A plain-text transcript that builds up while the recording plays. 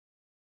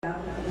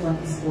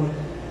old.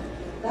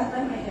 That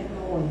time I had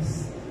no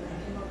voice. I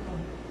cannot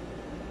talk.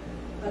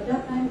 But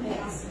that time I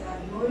asked God,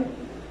 Lord,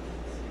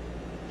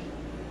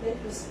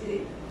 let the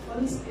Spirit,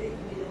 Holy Spirit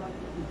be the one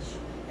to teach.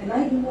 And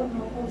I do not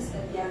know who is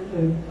that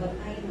younger, but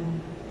I know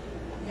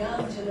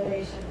young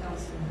generation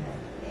comes from God.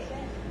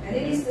 And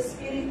it is the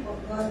Spirit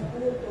of God who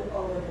took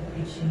over the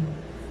preaching.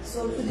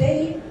 So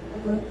today,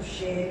 I'm going to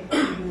share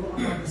with you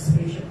about the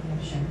spiritual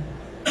connection.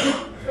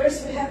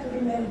 First, we have to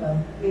remember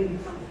where we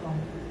come from.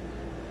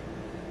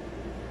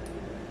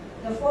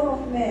 The fall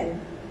of man,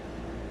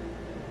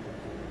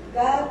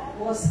 God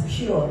was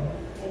pure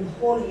and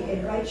holy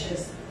and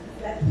righteous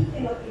that He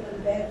cannot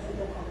even bear to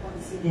look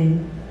upon sin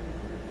and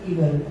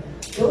evil.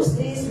 Those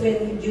days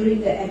when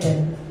during the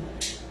Eden,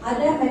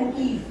 Adam and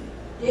Eve,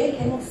 they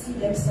cannot see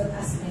themselves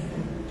as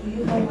naked. Do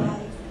you know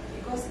why?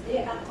 Because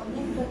they are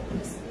connected to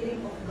the Spirit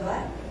of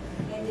God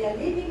and they are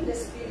living the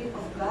Spirit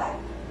of God,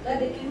 that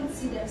they cannot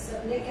see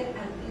themselves naked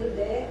until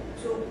they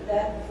took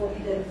that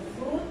forbidden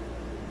fruit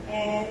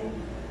and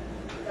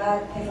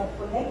God cannot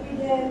connect with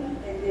them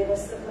and they were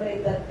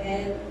separated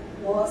and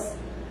was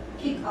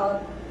kicked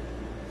out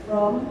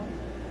from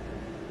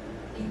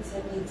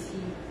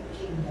eternity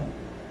kingdom.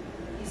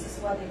 This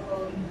is what they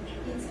call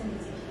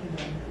eternity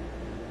kingdom.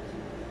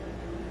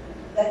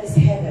 That is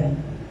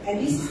heaven. And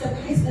this is the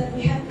place that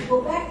we have to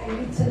go back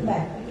and return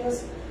back.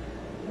 Because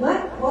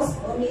what was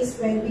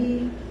promised when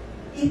we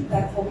eat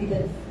that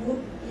forbidden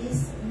fruit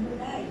is we will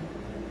die.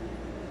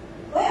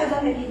 Why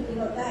Adam and Eve did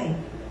not die?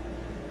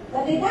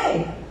 But they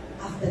died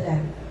after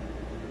that.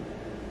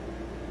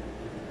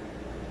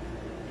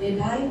 They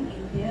died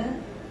in their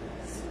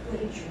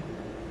spiritual.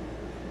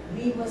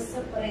 We were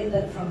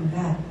separated from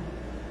God.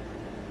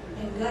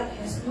 And God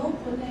has no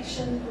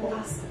connection to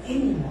us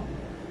anymore.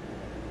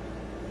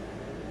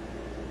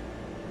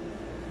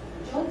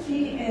 John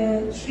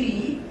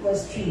 3,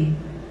 verse 3.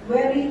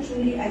 Very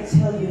truly I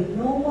tell you,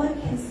 no one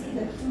can see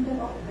the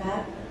kingdom of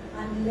God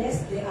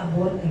unless they are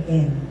born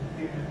again.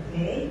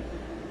 Okay?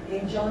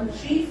 In John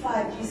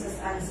 3:5, Jesus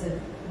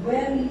answered,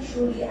 very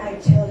truly I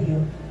tell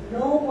you,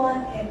 no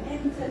one can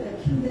enter the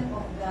kingdom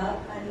of God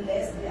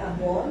unless they are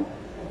born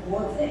of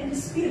water and the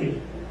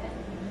Spirit.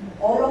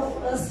 All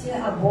of us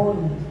here are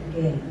born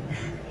again.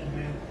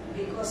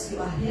 Because you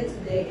are here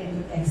today and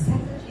you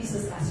accepted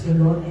Jesus as your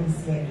Lord and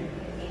Savior.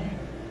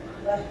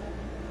 But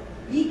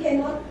we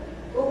cannot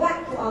go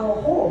back to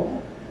our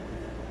home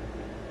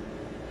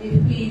if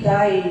we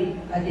die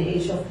at the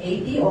age of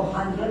 80 or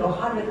 100 or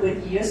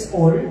 120 years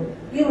old.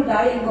 We will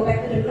die and go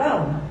back to the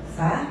ground.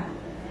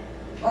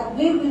 But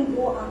we will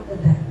go after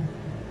that.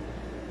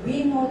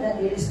 We know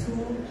that there is two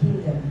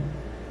kingdoms.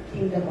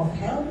 Kingdom of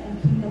hell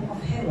and kingdom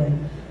of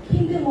heaven.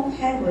 Kingdom of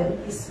heaven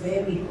is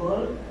where we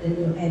call the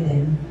New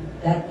Eden.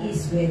 That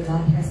is where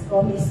God has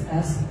promised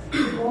us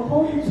to go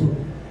home to.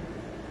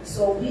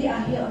 So we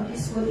are here on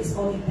this world is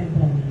only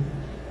temporary.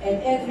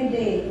 And every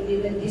day,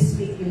 even this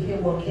week, you hear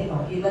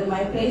volcano. Even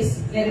my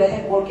place never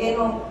had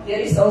volcano. There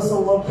is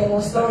also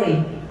volcano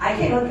story. I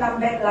cannot come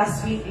back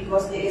last week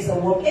because there is a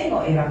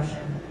volcano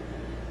eruption.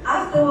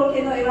 After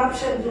volcano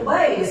eruption,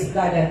 Dubai is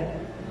flooded.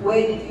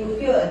 Where did you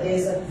hear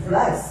there's a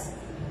flood?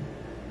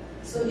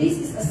 So this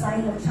is a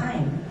sign of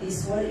time.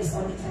 This world is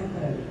only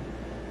temporary.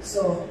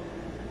 So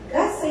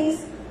God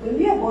says, when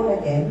we are born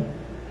again,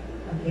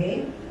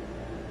 okay,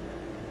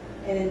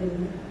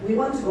 and we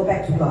want to go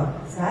back to God.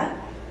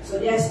 So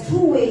there's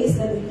two ways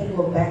that we can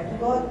go back to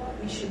God.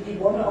 We should be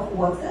born of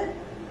water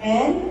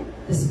and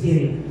the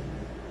Spirit.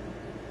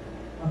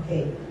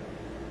 Okay.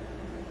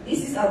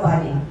 This is our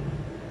body.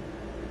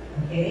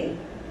 Okay.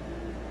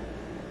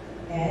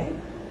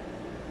 And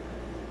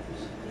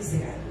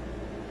physical.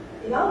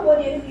 In our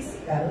body and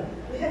physical,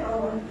 we have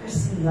our own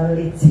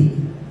personality.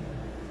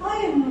 I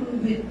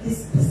am with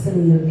this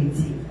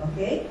personality.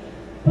 Okay.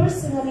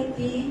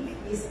 Personality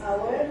is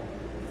our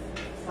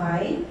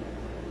mind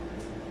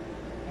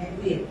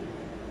and will.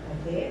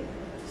 Okay?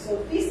 So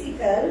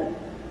physical,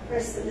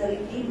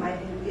 personality,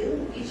 mind and will,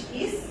 which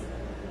is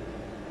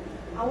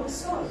our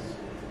soul.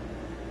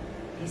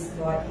 This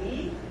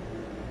body,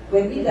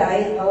 when we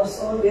die, our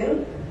soul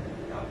will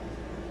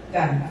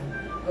gone.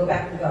 Go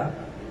back to God.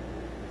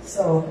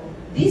 So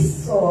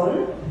this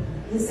soul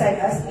inside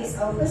us is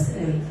our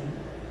personality,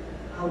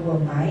 our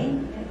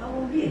mind and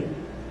our will.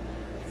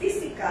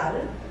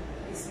 Physical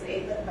is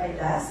created by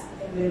dust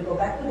and we'll go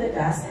back to the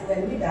dust, and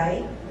when we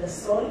die, the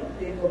soul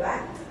will go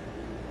back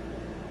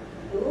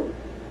to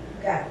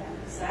God.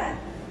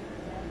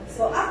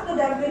 So after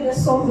that, where the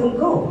soul will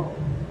go.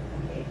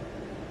 Okay.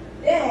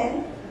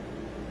 Then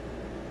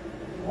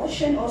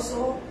emotion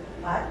also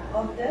part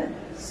of the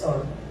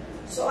soul.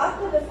 So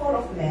after the fall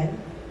of man,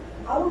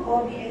 our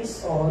body and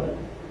soul,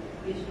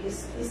 which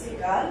is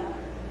physical,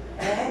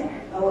 and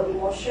our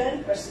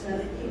emotion,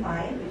 personality,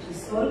 mind, which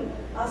is soul,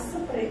 are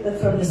separated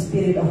from the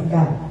Spirit of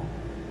God.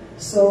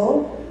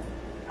 So,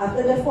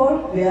 after the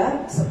fall, we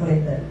are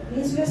separated.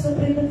 Means we are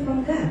separated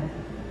from God.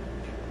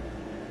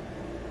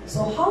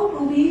 So how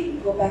do we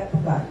go back to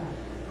God?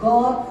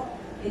 God,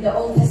 in the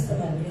Old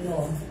Testament,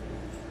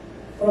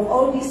 from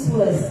all these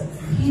words,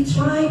 He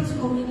tried to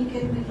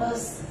communicate with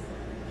us,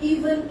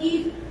 even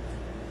if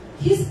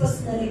His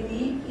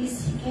personality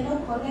is He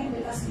cannot connect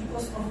with us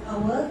because of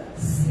our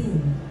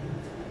sin.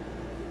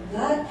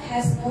 God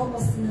has no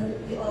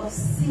personality of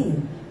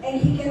sin,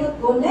 and He cannot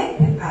connect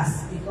with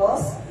us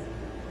because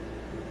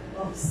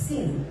of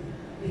sin,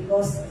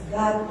 because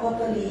God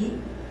totally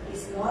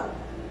is not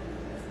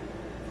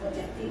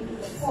connecting to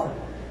the fall.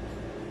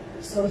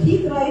 So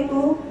He tried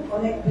to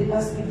connect with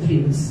us with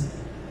dreams.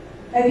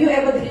 Have you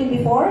ever dreamed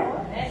before?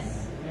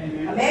 Yes.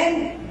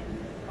 Amen?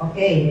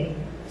 Okay.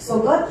 So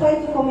God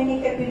tried to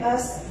communicate with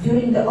us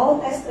during the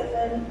Old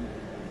Testament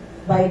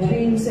by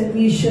dreams and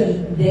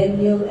vision,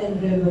 Daniel and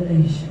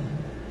Revelation.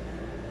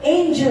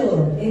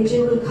 Angel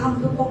will come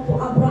to talk to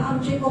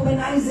Abraham, Jacob,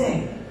 and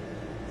Isaac.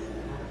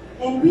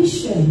 And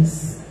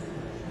visions,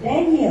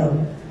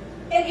 Daniel,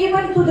 and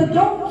even to the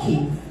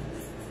donkey.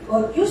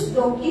 God used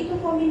donkey to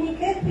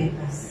communicate with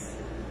us.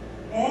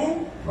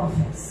 And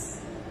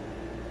prophets.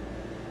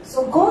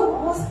 So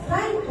God was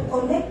trying to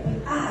connect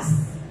with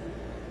us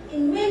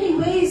in many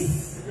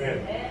ways.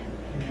 Amen.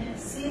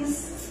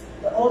 Since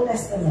the Old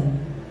Testament.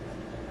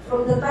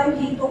 From the time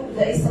He took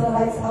the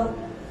Israelites out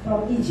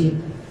from Egypt,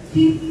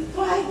 He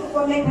tried to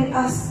connect with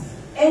us.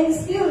 And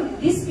still,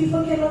 these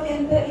people cannot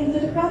enter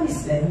into the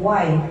promised land.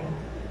 Why?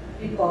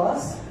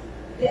 Because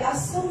they are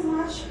so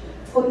much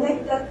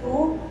connected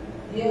to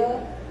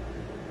their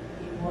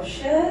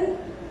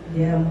emotion,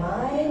 their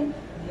mind,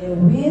 their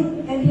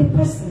will, and their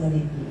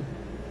personality.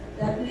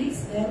 That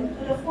leads them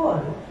to the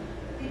fall.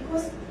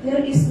 Because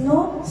there is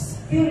no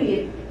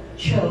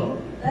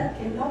spiritual that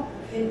can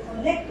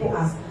connect to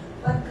us.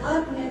 But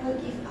God never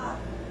give up.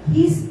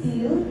 He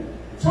still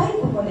tried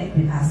to connect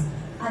with us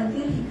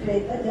until He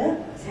created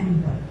the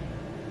temple.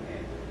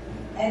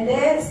 And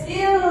then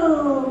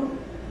still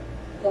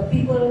the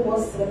people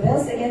was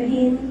rebels against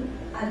Him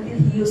until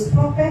He used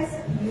prophets,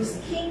 He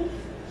used king,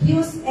 He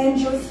used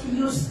angels, He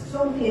used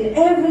donkey in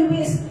every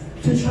way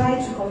to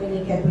try to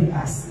communicate with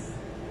us.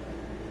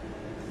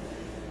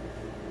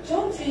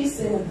 John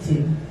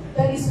 3:17.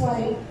 That is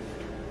why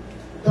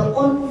the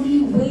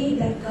only way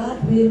that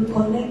God will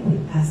connect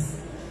with us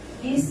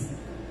is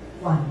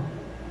one.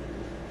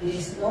 There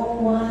is no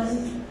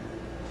one,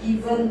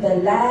 even the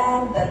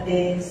lamb that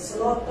they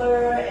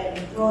slaughter and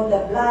throw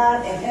the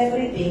blood and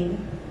everything,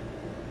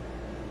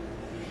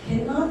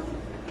 cannot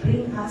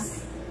bring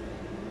us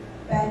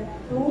back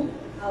to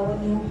our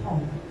new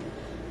home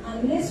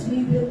unless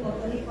we will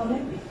totally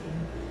connect with Him.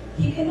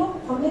 He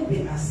cannot connect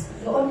with us.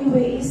 The only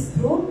way is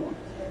through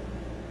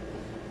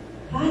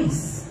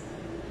Christ.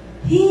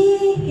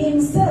 He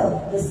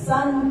Himself, the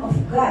Son of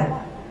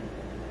God,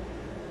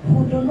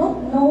 who do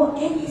not know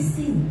any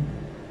sin,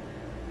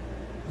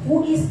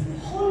 who is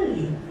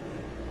holy,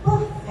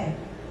 perfect,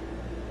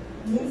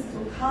 needs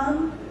to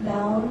come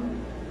down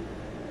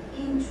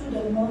into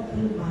the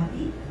mortal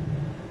body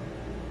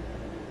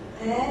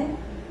and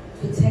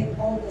to take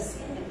all the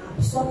sin and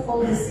absorb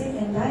all the sin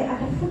and die at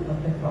the foot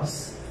of the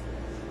cross.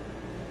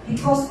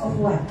 Because of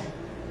what?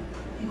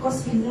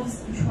 Because He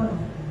loves each one of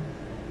them.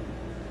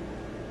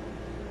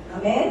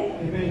 Amen?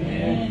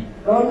 Amen.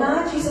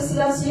 Rona, Jesus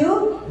loves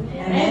you?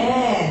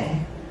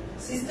 Amen.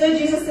 Sister,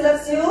 Jesus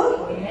loves you?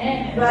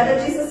 Amen.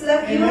 Brother, Jesus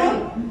loves you?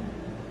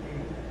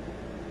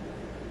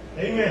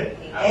 Amen.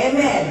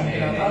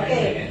 Amen.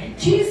 Okay.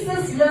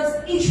 Jesus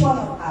loves each one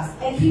of us,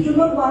 and He do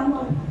not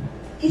want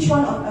each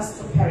one of us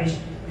to perish.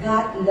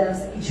 God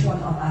loves each one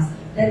of us.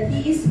 That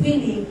He is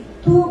willing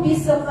to be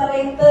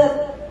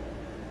separated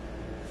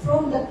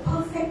from the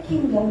perfect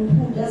kingdom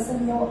who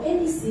doesn't know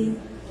any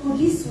sin to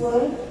this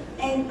world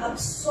and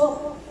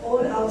absorb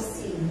all our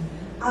sin,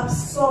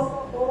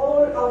 absorb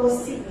all our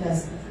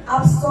sickness,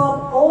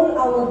 absorb all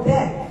our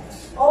death,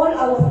 all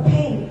our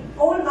pain,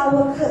 all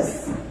our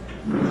curse.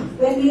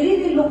 When we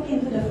really look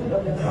into the foot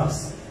of the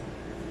cross,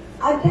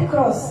 at the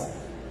cross,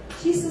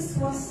 Jesus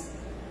was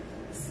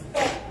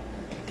spat,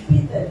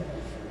 beaten.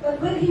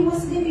 But when He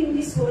was leaving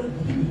this world,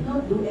 He did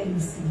not do any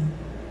sin.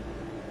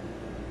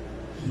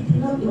 He did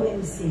not do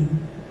any sin.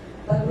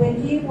 But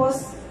when He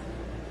was,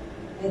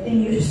 I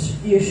think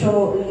you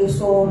saw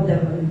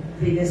the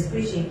previous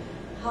preaching,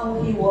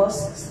 how He was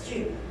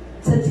stripped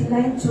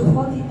 39 to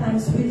 40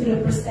 times, which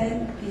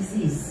represent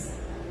disease.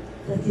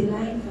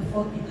 39 to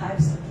 40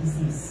 types of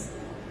disease.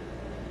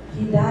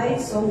 He died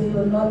so we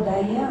will not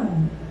die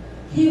young.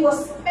 He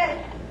was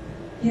spared.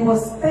 He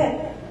was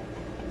spared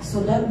so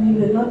that we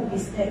will not be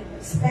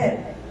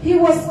spared. He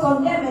was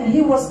condemned and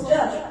He was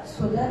judged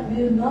so that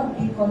we will not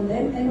be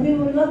condemned and we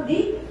will not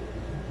be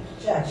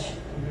judged.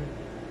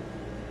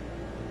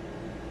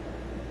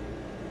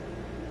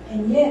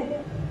 And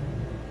yet,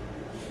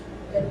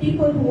 the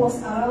people who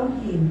was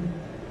around Him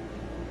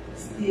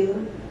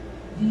still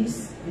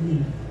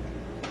disbelieve.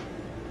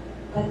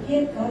 But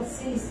yet God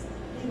says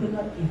He will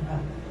not give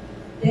up.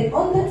 Then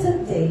on the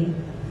third day,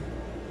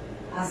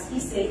 as He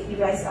said, He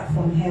rise up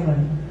from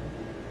heaven.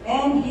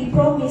 And He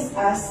promised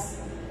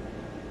us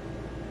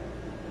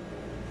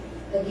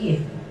a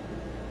gift,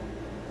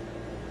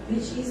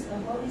 which is the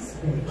Holy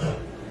Spirit.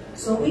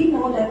 So we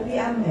know that we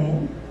are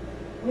men,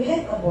 we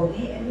have a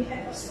body, and we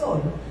have a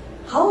soul.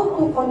 How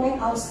to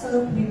connect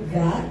ourselves with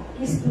God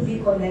is to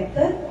be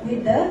connected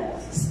with the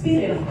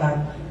Spirit of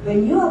God.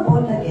 When you are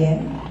born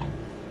again,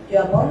 you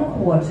are born of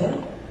water,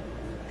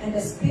 and the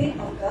Spirit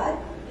of God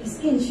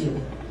is in you.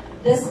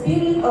 The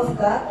Spirit of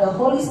God, the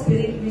Holy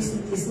Spirit,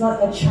 is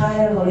not a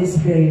child Holy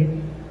Spirit.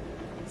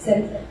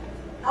 Said,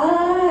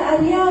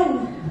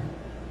 Arian,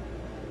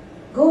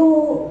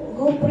 go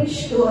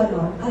preach to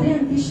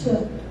Arian, teach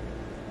to.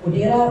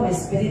 Udira, my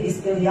spirit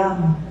is still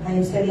young. I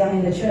am still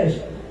young in the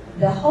church.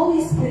 The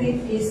Holy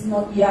Spirit is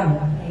not young.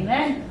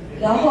 Amen.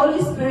 The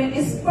Holy Spirit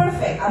is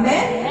perfect.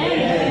 Amen?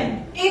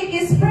 Amen. It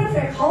is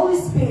perfect.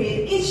 Holy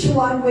Spirit, each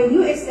one, when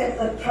you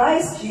accept the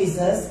Christ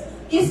Jesus,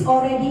 is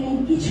already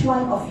in each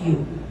one of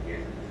you.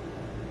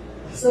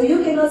 So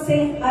you cannot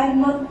say, I'm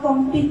not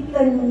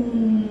competent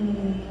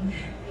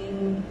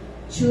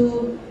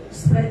to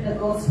spread the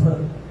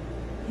gospel.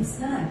 It's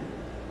not.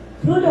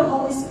 Through the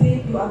Holy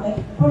Spirit, you are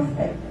made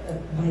perfect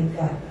by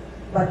God.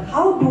 But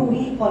how do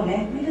we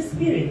connect with the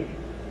Spirit?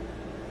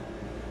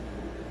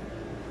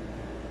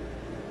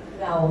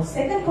 Now,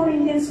 2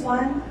 Corinthians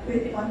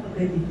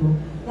 1:21-22.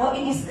 Now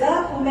it is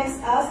God who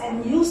makes us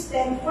and you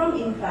stand firm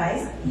in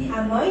Christ. He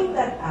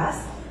anointed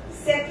us,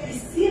 set His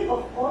seal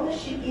of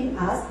ownership in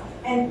us,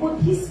 and put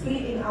His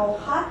Spirit in our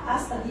heart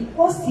as a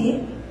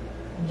deposit,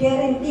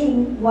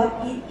 guaranteeing what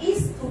it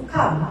is to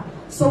come.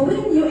 So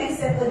when you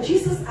accept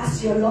Jesus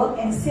as your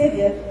Lord and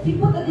Savior, He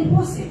put a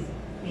deposit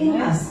in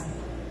us.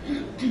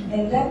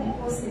 And that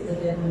deposit the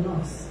devil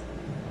knows.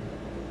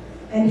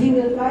 And he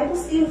will try to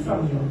steal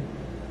from you,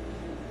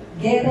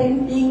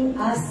 guaranteeing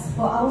us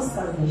for our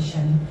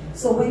salvation.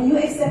 So when you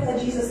accept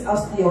Jesus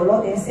as your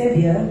Lord and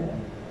Savior,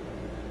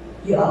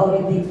 you are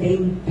already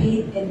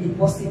paid and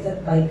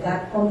deposited by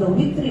God from the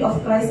victory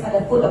of Christ at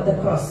the foot of the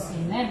cross.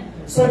 Amen.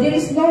 So there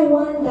is no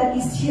one that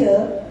is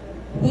here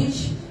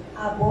which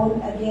are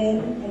born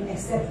again and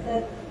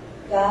accepted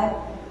God,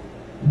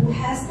 who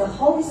has the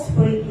Holy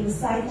Spirit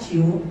inside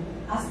you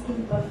as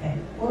imperfect.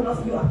 All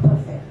of you are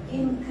perfect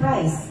in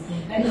Christ.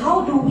 And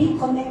how do we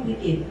connect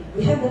with it?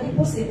 We have the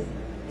deposit.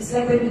 It's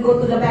like when we go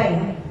to the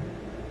bank,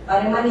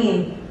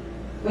 money.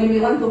 When we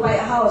want to buy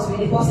a house, we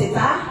deposit,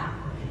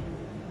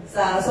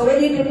 So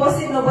when you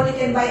deposit, nobody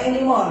can buy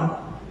anymore.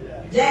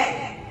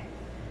 Jack.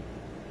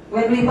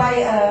 When we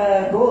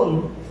buy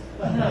gold,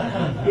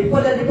 we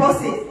put a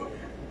deposit.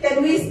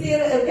 Can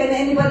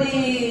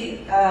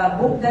anybody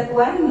book that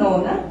one?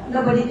 No,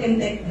 nobody can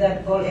take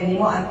that gold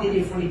anymore until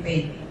you fully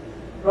paid.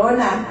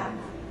 Rona,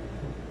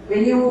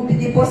 when you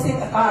deposit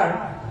a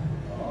car,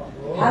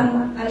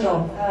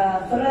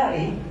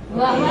 Ferrari.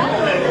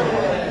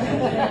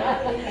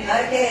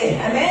 Okay,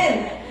 amen.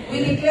 We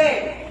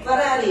declare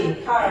Ferrari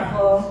car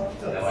for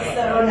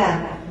Sister Rona.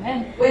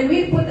 When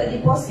we put a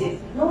deposit,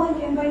 no one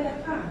can buy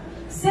that car.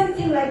 Same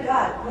thing like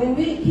God. When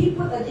He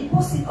put a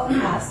deposit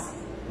on us,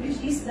 which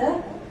is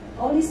the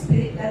Holy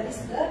Spirit, that is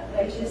the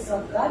righteousness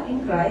of God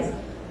in Christ,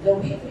 the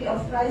victory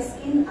of Christ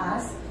in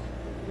us,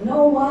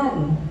 no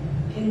one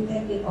can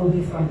take it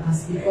away from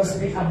us because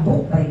we are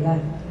bought by God.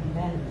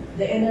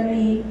 The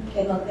enemy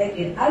cannot take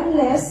it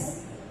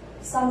unless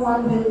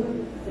someone will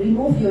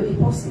remove your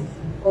deposit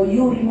or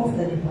you remove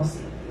the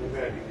deposit.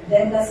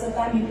 Then that's the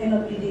time you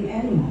cannot redeem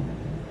anymore.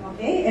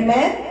 Okay?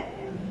 Amen?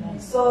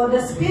 So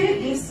the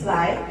Spirit gives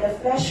life, the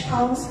flesh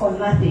counts for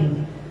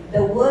nothing.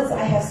 The words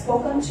I have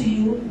spoken to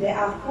you, they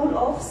are full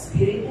of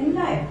Spirit and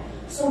life.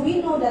 So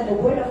we know that the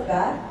Word of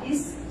God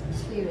is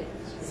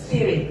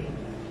Spirit.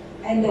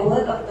 And the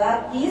Word of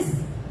God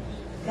is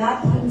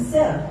God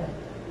Himself.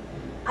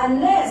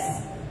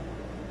 Unless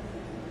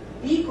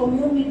we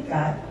commune with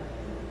God,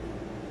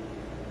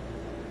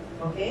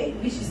 okay,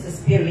 which is the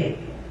Spirit,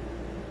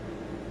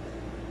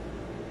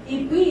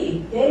 if we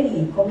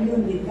daily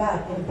commune with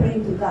God and pray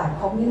to God,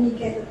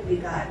 communicate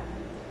with God,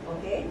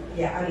 okay?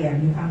 Yeah,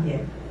 Aryan, you come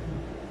here.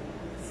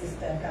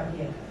 Sister, come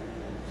here.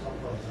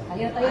 I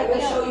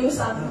will show you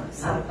something.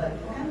 Come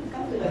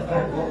to the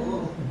front.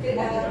 Okay.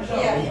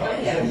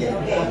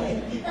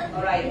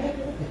 All right.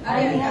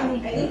 Aryan,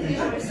 come. I need 3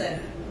 person.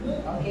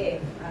 Okay.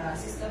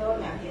 Sister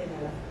Rona, here.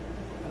 Okay.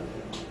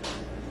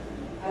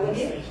 I will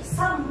give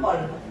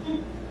sample.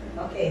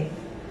 Okay.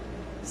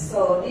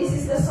 So this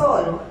is the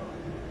soul.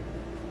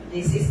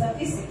 This is the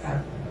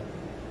physical.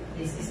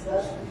 This is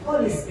the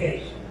Holy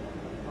Spirit.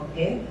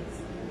 Okay.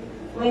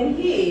 When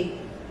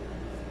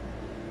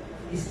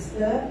this is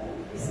the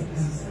physical.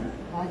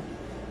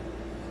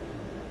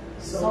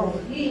 So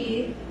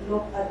he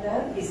look at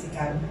the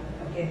physical.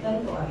 Okay,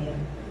 turn to Aryan.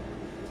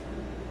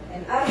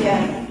 And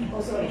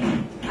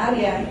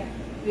Aryan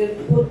will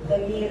put the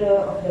mirror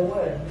of the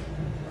word.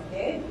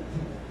 Okay?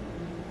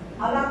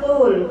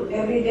 Alatul,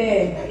 every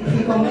day, if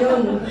he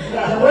commune with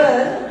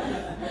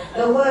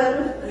the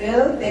word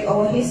will take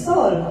over his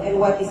soul. And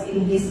what is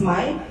in his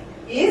mind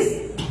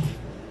is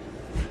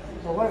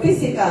the word.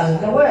 Physical,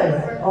 the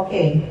word.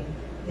 Okay.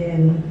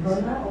 Then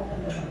Rona, open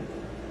the mouth.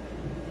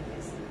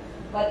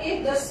 But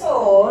if the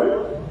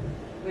soul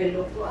will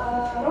look to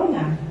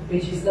Rona,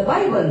 which is the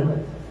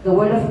Bible, the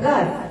Word of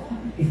God.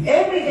 If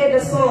every day the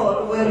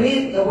soul will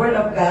read the Word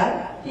of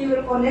God, he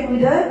will connect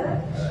with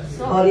the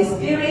Holy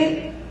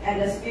Spirit,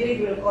 and the Spirit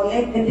will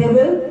connect, and they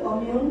will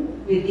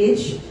commune with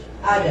each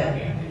other.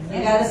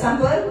 You got a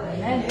sample?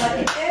 But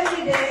if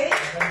every day,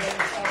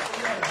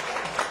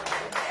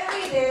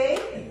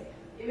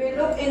 if we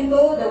look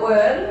into the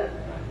world,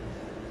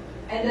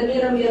 and the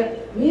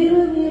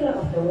mirror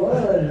of the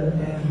world,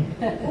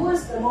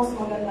 who's the most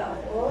maganda of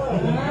all?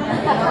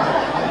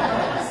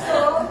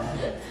 So,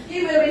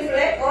 he will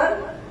reflect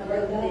on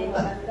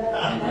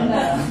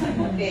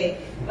okay.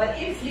 But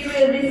if you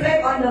will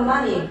reflect on the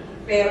money,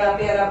 pera.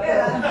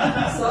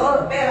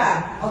 So,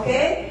 pera,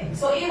 okay?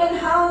 So, even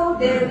how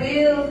they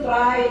will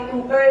try to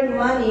earn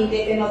money,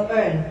 they cannot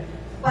earn.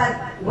 But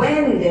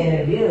when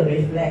they will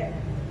reflect,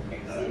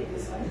 see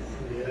this one?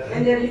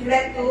 When they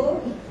reflect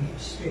to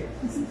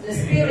the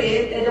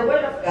Spirit and the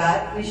Word of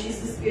God, which is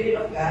the Spirit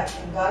of God,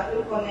 and God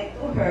will connect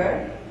to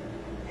her,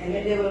 and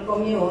then they will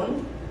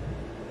commune.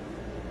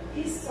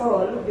 His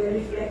soul will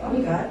reflect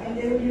on God, and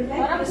they will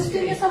reflect on the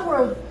Spirit. Sa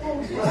world.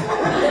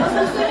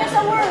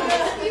 Sa world.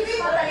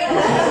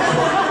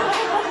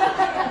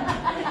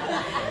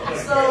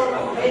 So,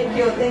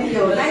 thank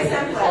you. Nice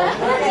sample.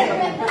 Okay.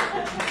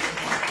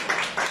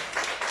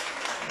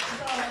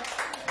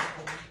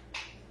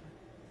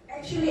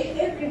 Actually,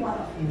 every one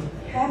of you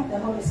have the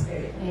Holy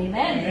Spirit.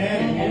 Amen.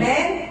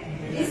 Amen?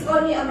 It's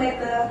only a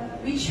matter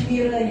which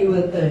mirror you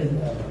will turn.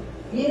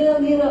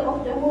 Mirror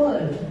of the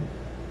world.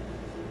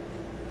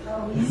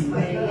 How is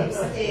my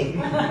lipstick?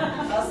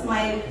 How's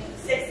my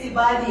sexy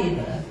body?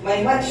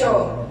 My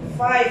macho?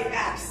 5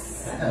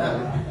 abs.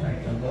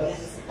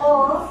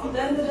 Or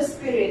turn to the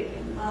Spirit.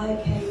 I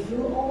can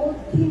do all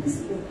things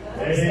through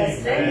Christ that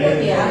strengthens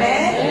me.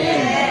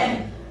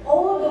 Amen?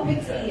 All the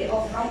victory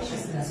of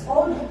righteousness.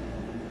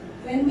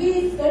 When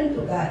we turn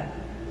to God,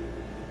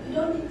 we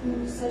don't need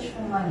to search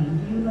for money.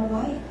 Do you know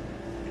why?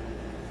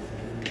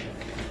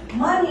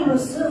 Money will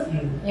serve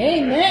you.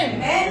 Amen.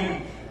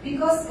 Amen?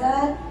 Because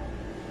God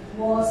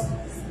was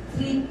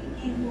stripped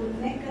into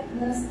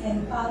nakedness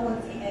and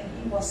poverty, and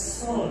he was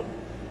sold.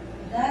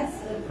 That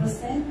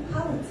represents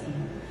poverty.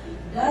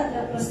 That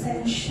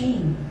represents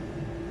shame.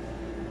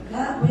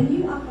 God, when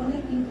you are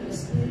connecting to the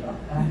Spirit of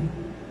God,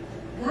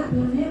 God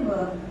will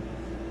never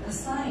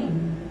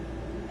assign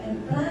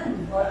and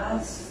plan for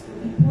us to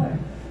be poor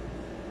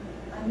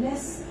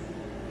unless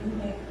you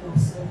make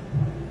yourself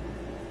poor.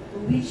 To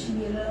which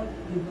mirror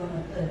you're going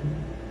to turn?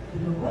 To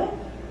the Word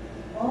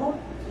or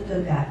to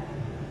the God?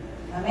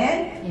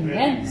 Amen?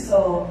 Amen.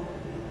 So,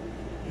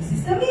 this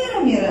is the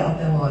mirror of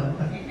the world.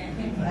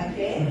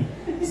 Okay?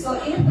 So,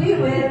 if we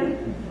will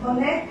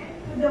connect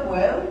to the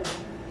world,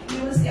 we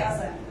will see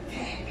ourselves.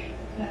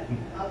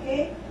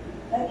 Okay?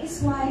 That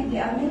is why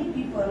there are many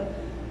people,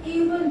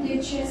 even they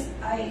just,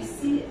 I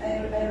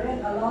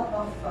read a lot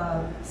of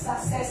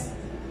success,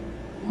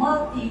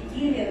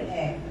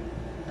 multi-trillionaire,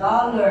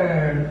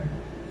 dollar.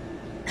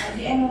 At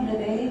the end of the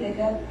day, they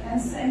got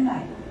cancer and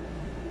died.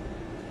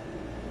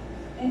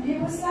 And they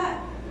were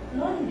sad,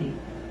 lonely.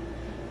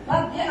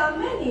 But there are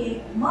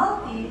many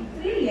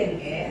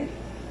multi-trillionaire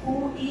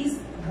who is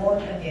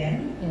born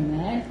again.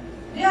 Amen.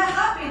 They are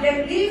happy,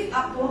 they live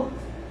up to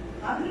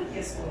 100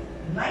 years old,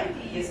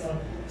 90 years old,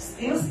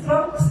 still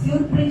strong,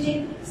 still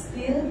preaching,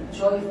 still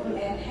joyful,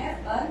 and have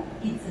an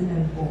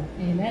eternal hope.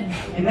 Amen.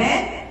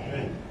 Amen?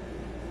 Amen.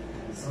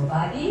 So,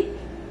 body.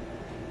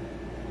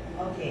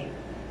 Okay.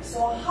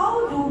 So,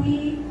 how do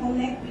we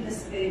connect with the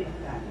Spirit of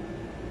God?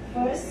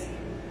 First,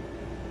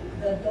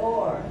 the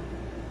door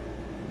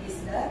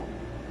is the.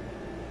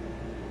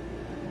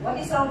 What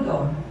is our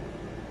door?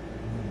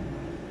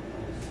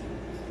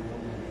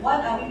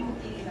 What are we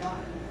putting in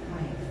our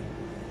mind?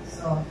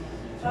 So,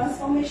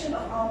 transformation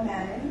of our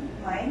mind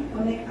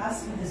connect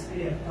us with the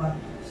Spirit of God.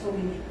 So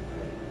we need to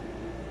pray.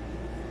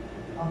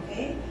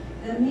 Okay?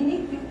 The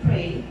minute you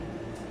pray,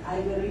 I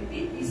will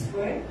repeat this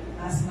word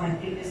as my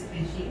previous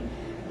preaching.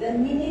 The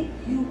minute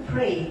you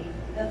pray,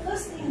 the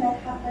first thing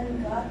that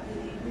happens, God will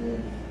reveal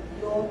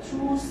your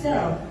true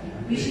self,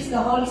 which is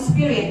the Holy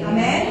Spirit.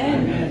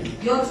 Amen? Amen.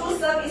 Your true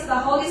self is the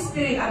Holy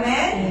Spirit.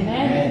 Amen?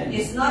 Amen.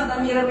 It's not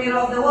the mirror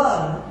of the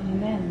world.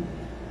 Amen.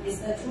 It's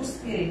the true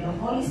Spirit, the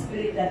Holy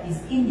Spirit that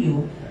is in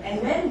you.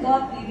 And when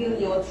God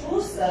reveals your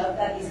true self,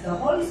 that is the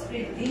Holy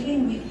Spirit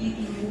living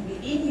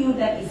within you,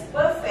 that is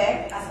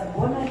perfect as a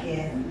born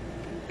again,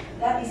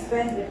 that is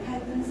when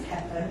repentance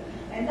happens.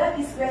 And that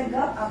is when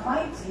God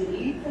Almighty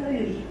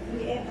literally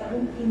create a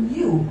room in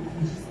you,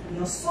 which is in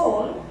your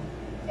soul,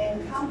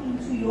 and come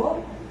into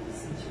your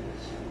situation.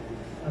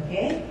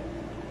 Okay?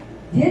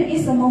 There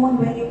is a moment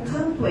when you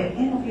come to an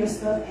end of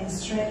yourself and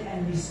strength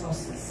and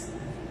resources.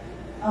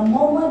 A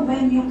moment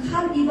when you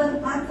can't even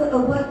utter a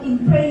word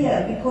in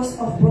prayer because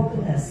of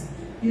brokenness.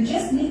 You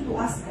just need to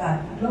ask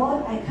God,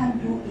 Lord, I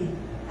can't do it.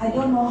 I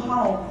don't know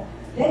how.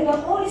 Then the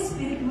Holy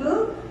Spirit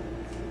will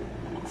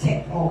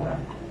take over.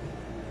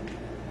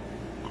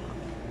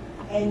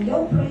 And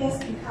your prayers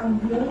become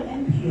real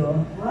and pure,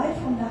 right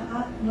from the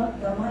heart, not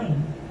the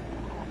mind.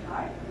 The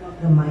heart,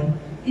 not the mind.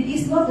 It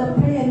is not the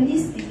prayer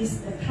list, it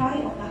is the cry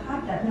of the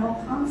heart that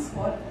now comes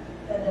forth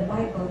that the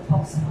Bible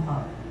talks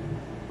about.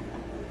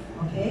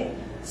 Okay?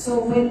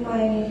 So when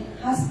my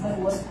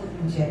husband was put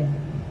in jail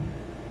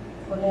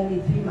for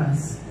nearly 3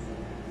 months,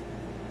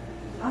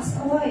 ask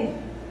a wife,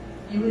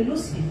 you will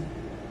lose him.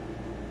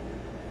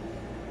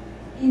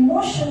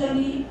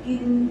 Emotionally,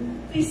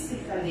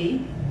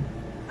 physically,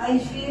 I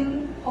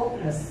feel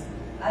hopeless.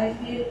 I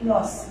feel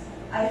lost.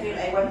 I feel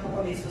I want to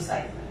commit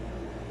suicide.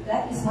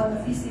 That is what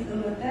the physical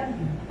will tell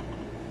you.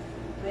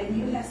 When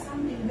you have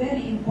something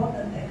very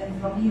important taken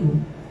from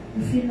you,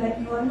 you feel like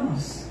you are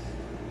lost.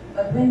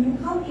 But when you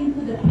come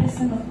into the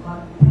presence of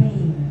God,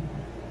 praying,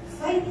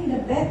 fighting the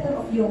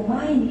battle of your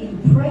mind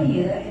in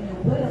prayer and the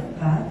Word of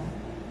God,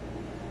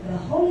 the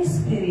Holy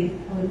Spirit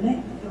will make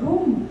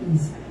room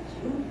inside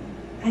you,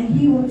 and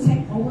He will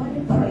take over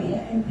the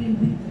prayer and bring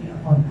victory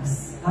upon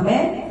us.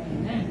 Amen?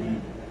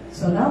 Amen.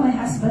 So now my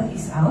husband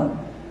is out.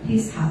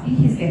 He's happy.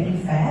 He's getting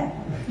fat.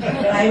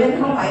 When I went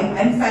home,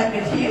 I'm fat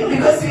with him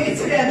because we eat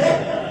together.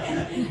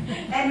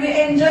 And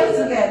we enjoy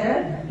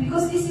together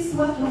because this is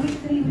what the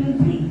victory will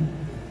bring.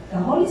 The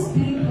Holy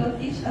Spirit will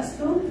teach us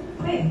to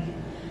pray.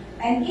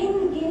 And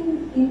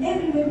in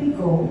everywhere we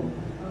go,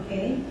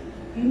 okay,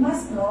 we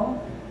must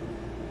know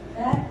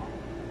that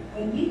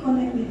when we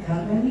connect with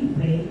God, when we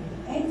pray,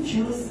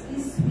 angels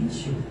is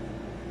with you.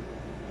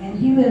 And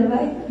He will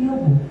write your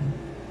book.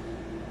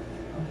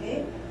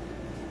 Okay?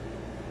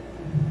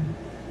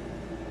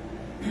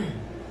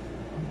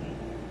 Okay.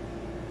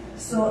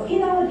 So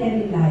in our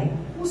daily life,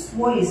 whose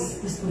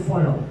voice is to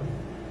follow?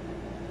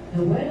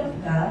 The Word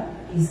of God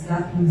is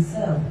God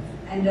Himself.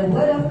 And the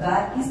Word of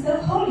God is the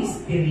Holy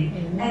Spirit.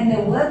 Amen. And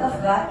the Word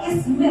of God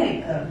is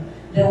miracle.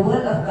 The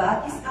Word of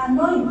God is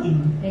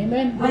anointing.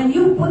 Amen. When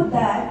you put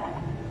that,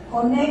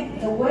 connect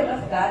the Word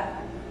of God,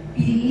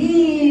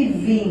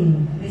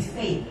 believing with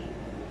faith.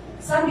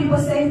 Some people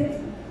say,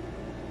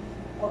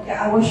 okay,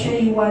 I will show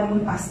you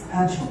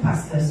two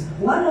pastors.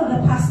 One of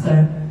the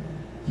pastor,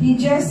 he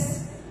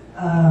just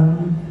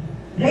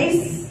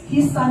raised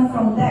his son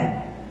from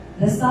death.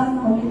 The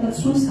son committed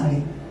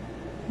suicide.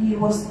 He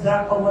was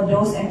drug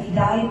overdose and he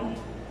died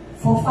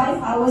for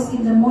 5 hours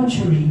in the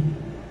mortuary.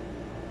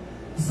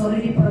 It's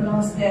already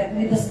pronounced death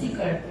with a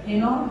sticker. You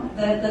know,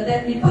 the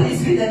dead people is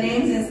with the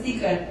names and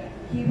sticker.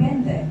 He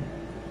went there.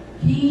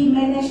 He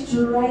managed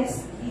to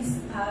raise his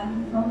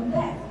son from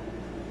death.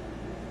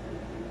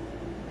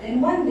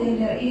 And one day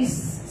there is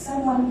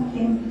someone who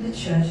came to the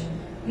church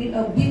with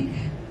a big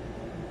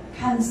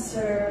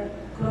cancer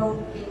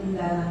growth in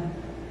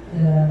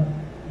the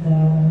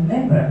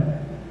member.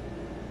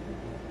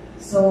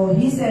 So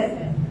he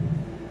said,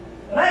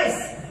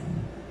 rise,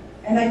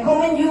 and I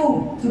command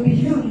you to be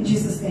healed in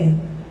Jesus'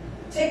 name.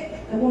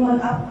 Take the woman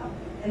up.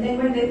 And then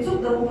when they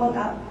took the woman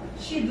up,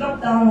 she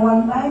dropped down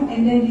one time,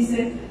 and then he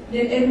said,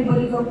 then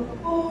everybody go,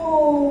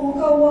 oh,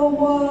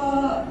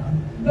 kawawa,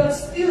 but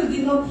still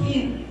did not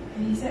heal.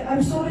 And he said,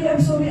 I'm sorry,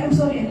 I'm sorry, I'm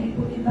sorry. And he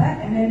put it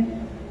back, and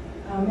then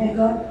may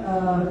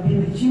God be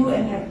with you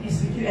and have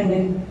peace with you. And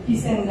then he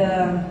sent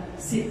the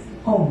sick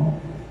home.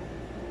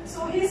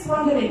 So he's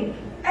wondering,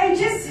 I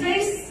just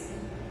raised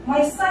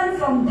my son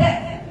from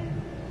death,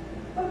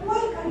 but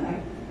why can't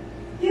I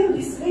heal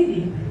this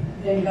lady?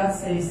 Then God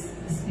says,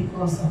 it's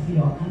because of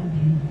your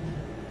unbelief.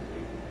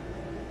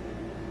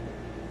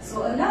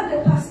 So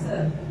another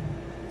pastor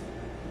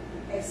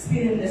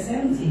experienced the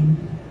same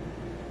thing.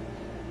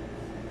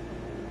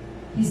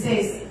 He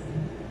says,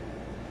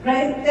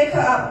 right, take her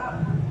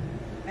up.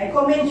 I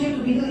command you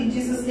to be healed in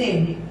Jesus'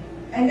 name.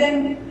 And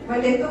then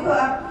when they took her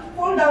up,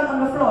 fall down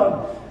on the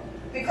floor.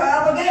 Pick her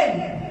up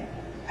again.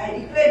 I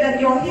declare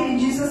that you're healed in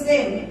Jesus'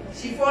 name.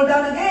 She fall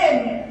down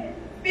again.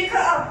 Pick her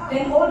up.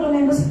 Then all the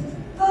members,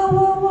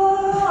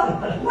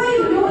 why are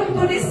you doing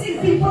to these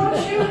sick people?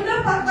 She will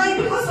never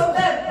die because of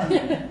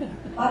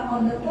that. But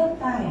on the third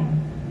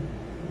time,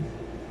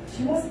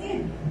 she was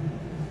healed.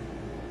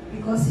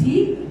 Because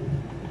he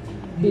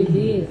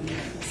believed.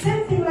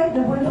 Same thing like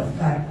the Word of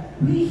God.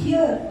 We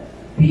hear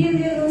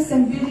billions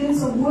and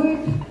billions of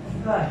Word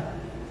of God.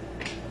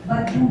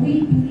 But do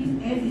we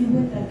believe every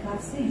word that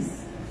God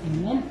says?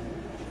 Amen.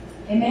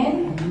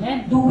 Amen?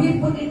 Amen. Do we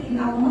put it in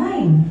our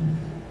mind?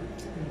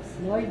 Yes,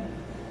 Lord.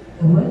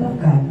 The Word of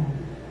God.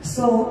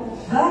 So,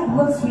 God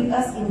works with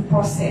us in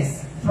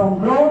process, from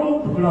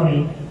glory to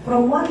glory,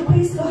 from one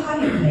place to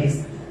higher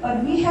place.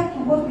 But we have to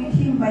work with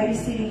Him by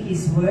receiving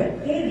His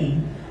Word daily,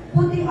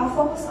 putting our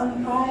focus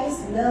on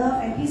Christ,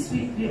 love, and His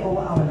victory over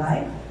our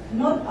life,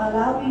 not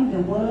allowing the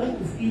world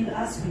to fill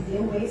us with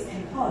their ways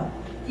and thought.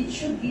 It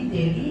should be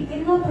daily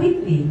and not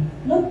weekly,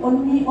 not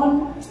only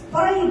on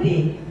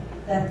Friday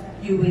that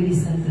you will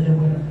listen to the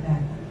Word of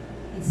God.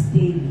 It's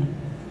daily.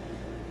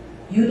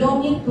 You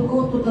don't need to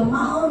go to the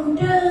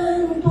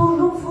mountain to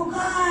look for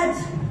God.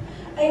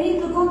 I need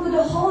to go to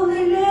the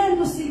Holy Land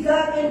to see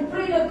God and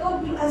pray that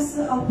God will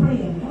answer our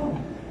prayer. No.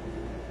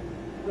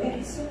 Where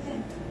is your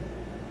temple?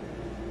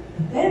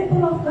 The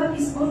temple of God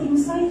is all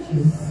inside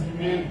you.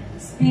 Amen.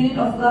 Spirit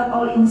of God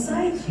all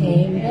inside you.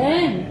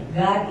 Amen.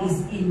 God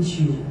is in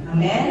you.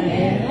 Amen.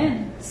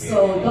 Amen.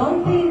 So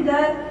don't think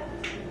that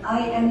I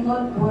am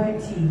not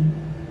worthy.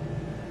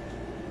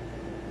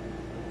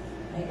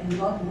 I am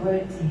not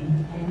worthy.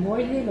 I am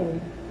worthy,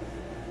 Lord.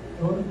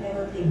 Don't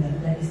ever think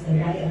that that is the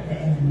lie of the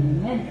enemy.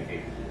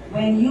 Amen.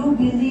 When you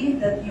believe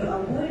that you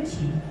are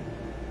worthy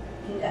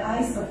in the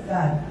eyes of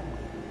God,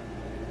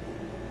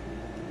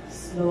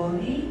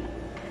 slowly,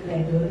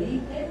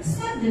 gradually, and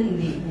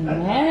suddenly.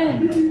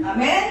 Amen.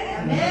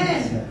 Amen?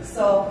 Amen.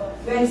 So,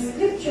 when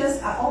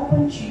scriptures are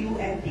open to you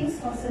and things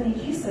concerning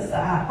Jesus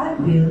are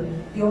unveiled,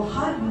 your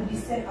heart will be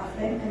set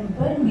aflame and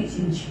burn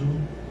within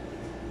you.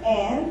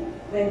 And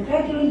when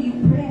gradually you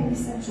pray and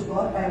listen to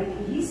God by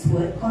reading His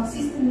Word,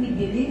 consistently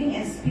believing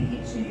and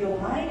speaking to your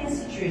mind and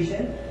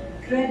situation,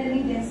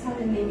 gradually then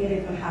suddenly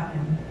miracle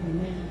happen.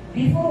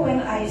 Before,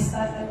 when I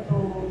started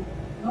to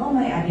know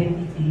my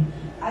identity,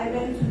 I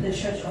went to the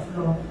Church of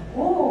Law.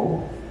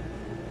 Oh,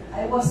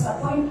 I was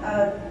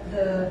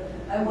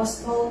I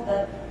was told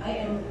that I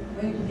am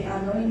going to be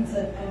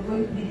anointed. I'm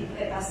going to be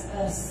declared as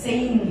a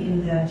saint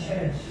in the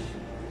church.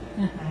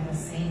 I'm a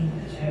saint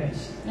in the church.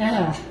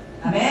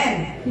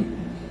 Amen.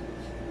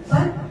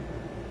 But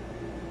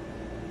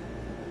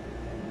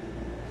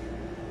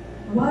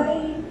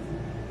why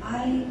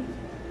I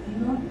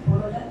did not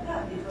follow that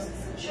path? Because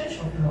it's a church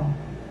of law.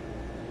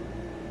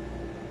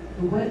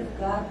 The word of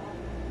God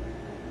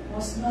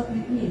was not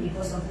with me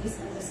because of this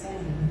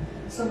understanding.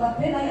 So, but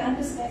when I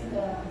understand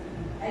the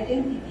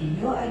identity,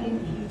 your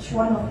identity, each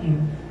one of you,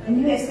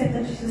 when you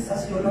accepted Jesus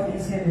as your Lord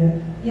and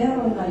Savior,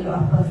 Rona, you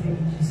are perfect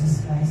in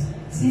Jesus Christ.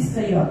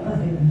 Sister, you are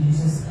perfect in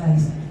Jesus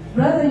Christ.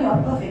 Brother, you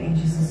are perfect in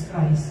Jesus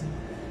Christ.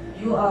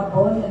 You are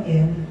born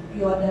again.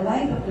 You are the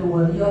light of the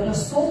world. You are the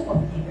salt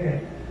of the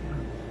earth.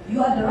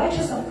 You are the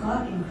righteous of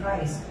God in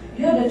Christ.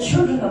 You are the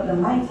children of the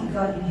mighty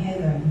God in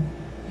heaven.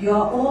 You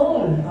are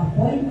all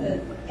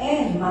appointed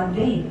and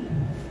mandated.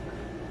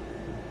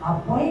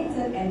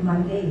 Appointed and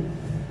mandated.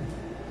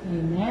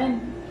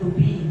 Amen. To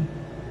be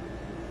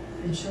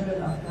the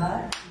children of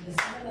God, the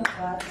Son of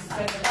God, to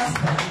spread the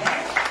gospel.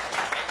 Amen?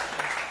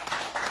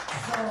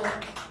 So,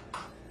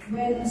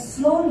 when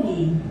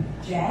slowly,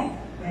 Jack,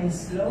 when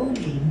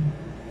slowly,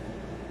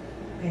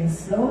 then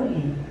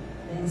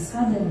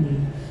suddenly,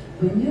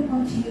 when you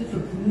continue to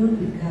commune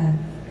with God,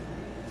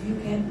 you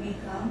can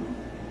become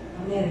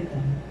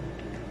American.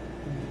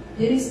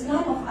 There is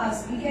none of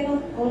us, we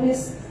cannot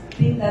always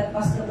think that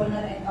Pastor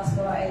Bernard and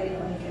Pastor Irene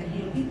only can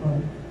heal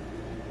people.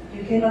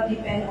 You cannot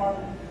depend on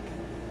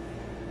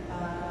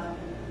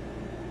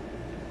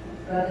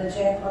Brother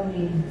Jack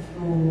only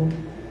to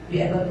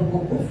be able to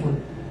cook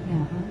food.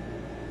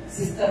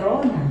 Sister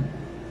Rona.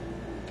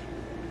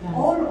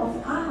 All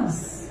of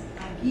us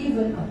are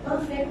given a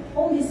perfect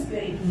Holy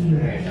Spirit in you.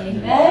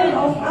 Amen.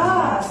 All of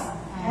us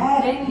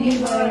have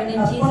given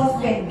a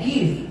perfect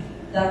gift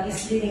that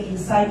is living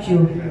inside you,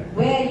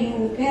 where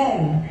you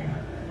can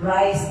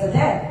rise the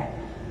dead,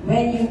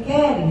 when you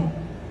can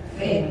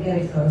create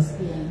miracles.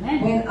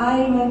 When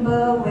I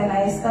remember when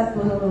I start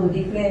to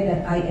declare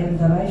that I am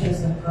the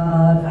righteous of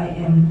God, I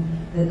am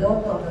the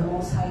daughter of the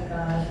Most High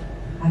God,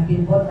 I've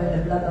been bought by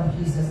the blood of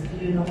Jesus.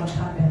 Do you know what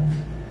happened?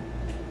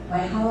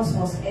 My house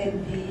was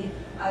empty.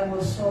 I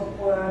was so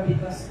poor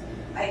because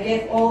I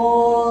gave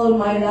all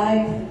my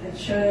life to the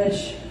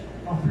church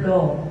of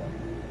law.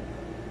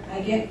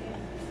 I gave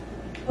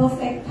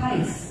perfect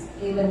tithes,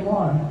 even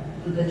more,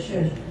 to the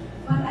church.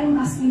 But I'm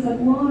asking God,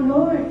 oh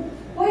Lord,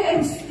 why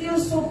I'm still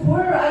so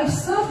poor? I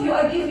serve you,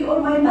 I give you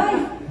all my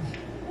life.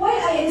 Why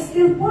I am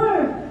still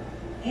poor?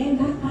 And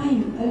that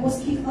time, I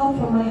was kicked out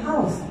from my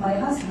house. My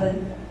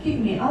husband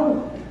kicked me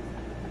out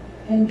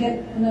and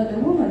get another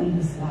woman in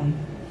his life.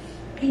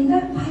 In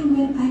that time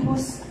when I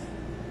was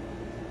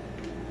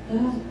the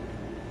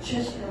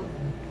church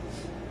elder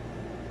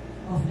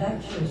of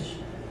that church,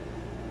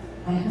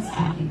 my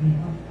husband kicked me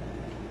out.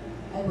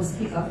 I was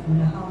kicked out from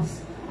the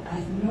house. I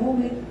have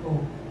nowhere to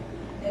go.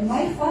 And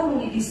my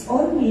family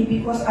disowned me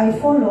because I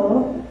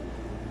follow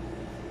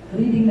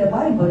reading the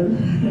Bible.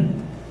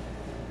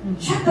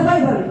 Shut the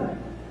Bible!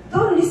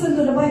 Don't listen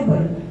to the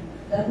Bible.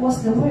 That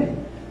was the word.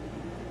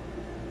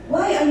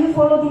 Why are you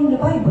following the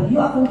Bible? You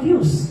are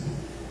confused.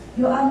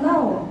 You are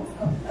now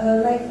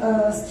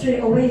stray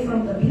away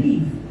from the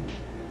belief.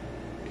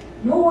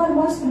 No one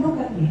wants to look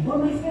at me, all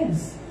my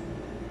friends.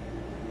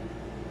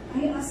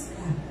 I ask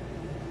God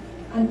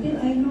until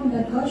I know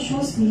that God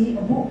shows me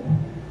a book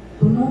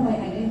to know my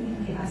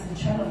identity as a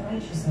child of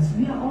righteousness.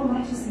 We are all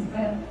righteous in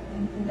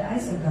the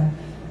eyes of God.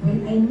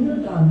 When I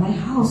kneel down, my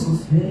house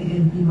was very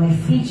empty, my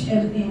fridge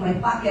empty, my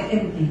pocket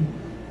empty.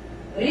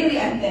 Really,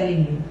 I'm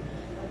telling you.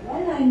 But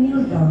when I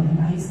kneel down and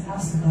I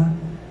ask God,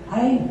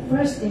 I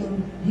first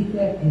thing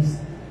declare this: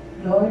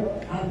 Lord,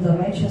 I'm the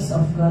righteous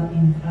of God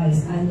in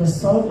Christ. I'm the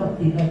salt of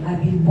the earth.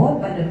 I've been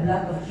bought by the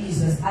blood of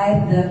Jesus.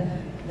 I'm the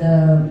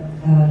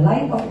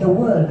light of the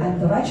world. I'm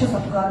the righteous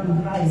of God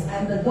in Christ.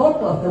 I'm the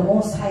daughter of the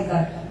Most High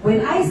God.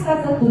 When I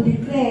started to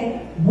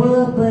declare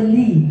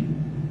verbally,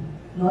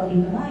 not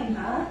in the mind,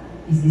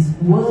 this is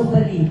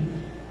verbally.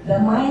 The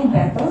mind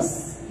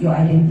battles your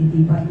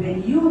identity, but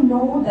when you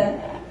know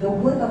that the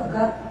Word of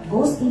God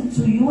goes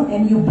into you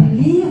and you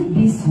believe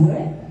this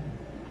word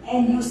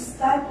and you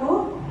start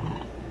to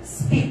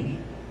speak.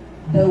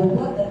 The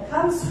word that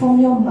comes from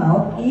your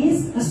mouth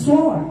is a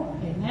sword.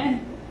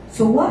 Amen.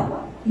 So what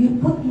you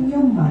put in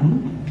your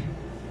mind,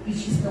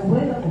 which is the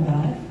word of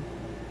God,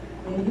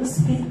 when you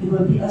speak, it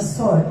will be a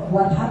sword.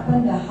 What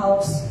happened? The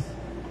house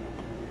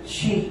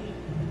shake.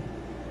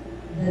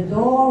 The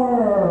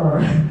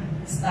door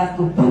start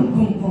to boom,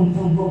 boom, boom,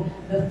 boom, boom.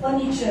 The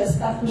furniture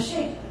start to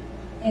shake.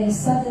 And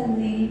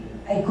suddenly,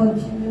 I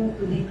continue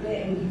to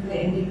declare and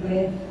declare and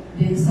declare.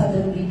 Then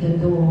suddenly the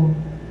door,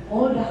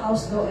 all the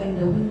house door and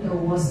the window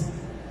was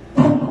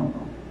boom,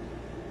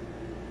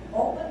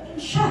 open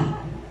and shut.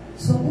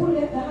 So who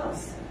left the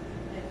house?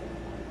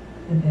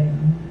 The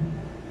devil.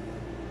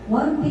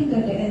 One thing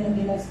that the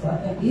enemy likes to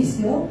attack is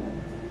your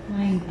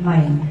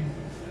mind.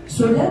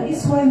 So that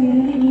is why we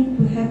really need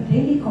to have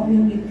daily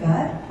communion with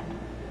God,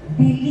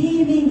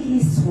 believing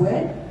His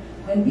word.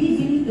 When we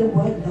believe the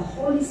word, the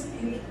Holy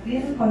Spirit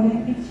will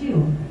connect with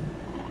you.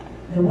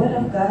 The word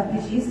of God,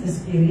 which is the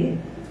Spirit,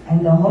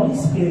 and the Holy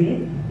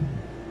Spirit,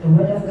 the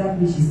word of God,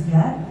 which is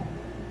God,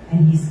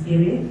 and His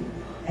Spirit,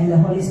 and the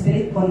Holy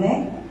Spirit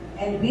connect,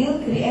 and will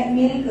create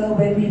miracle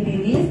when we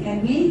believe,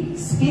 and we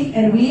speak,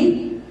 and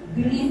we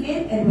believe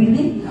it, and we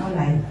live in our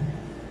life.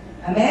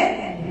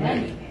 Amen?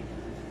 Amen.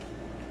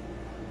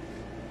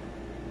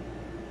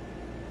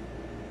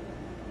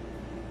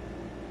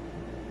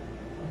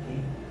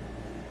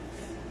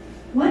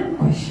 One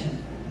question.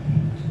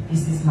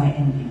 This is my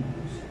ending.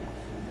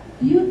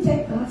 Do you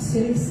take God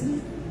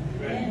seriously?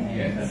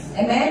 Yes.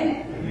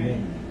 Amen?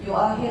 Amen. You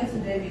are here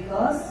today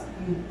because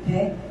you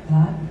take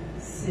God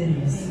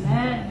seriously.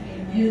 Amen.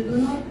 You do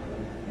not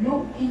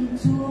look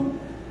into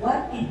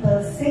what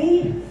people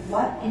say,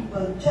 what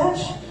people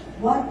judge,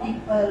 what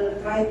people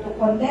try to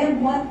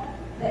condemn, what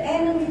the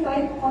enemy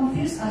try to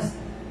confuse us.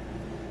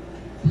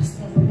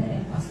 Pastor Bernard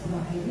and Pastor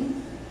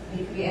Irene,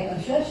 they create a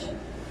church.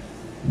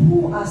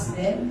 Who asked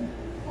them?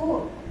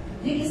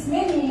 There is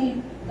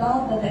many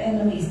doubt that the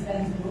enemy is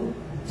trying to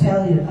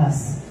tell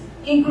us,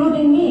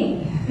 including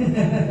me.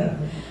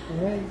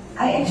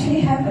 I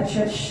actually have a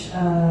church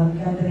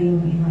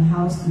gathering in my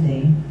house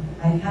today.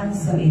 I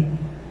cancel it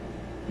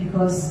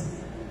because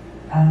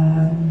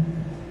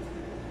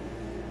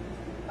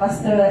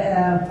Pastor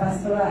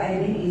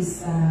Irene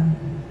is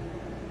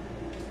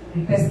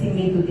requesting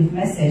me to give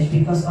message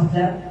because of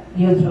the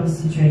neutral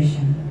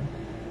situation,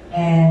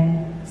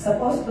 and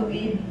supposed to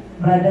be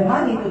Brother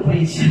Manny to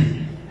preach.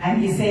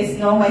 And he says,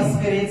 no, my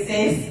spirit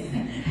says,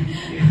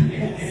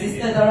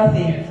 Sister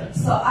Dorothy.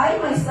 So I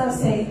myself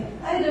say,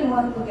 I don't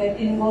want to get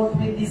involved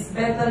with this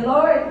battle,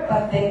 Lord.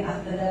 But then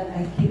after that,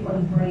 I keep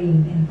on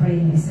praying and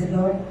praying. I said,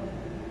 Lord,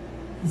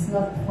 it's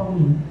not for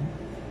me.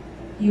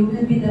 You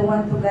will be the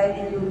one to guide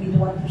and you will be the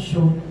one to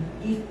show.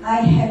 If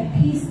I have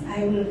peace,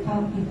 I will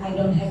come. If I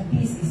don't have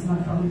peace, it's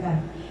not from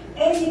God.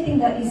 Anything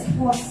that is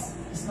forced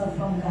is not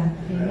from God.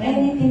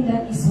 Anything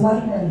that is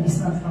violent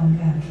is not from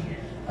God.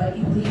 But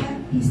if we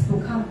have peace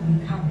to come,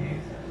 we come.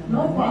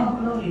 Not for our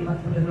glory, but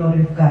for the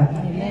glory of God.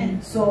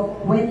 Amen. So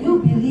when you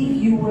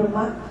believe, you will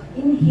mark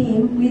in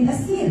Him with a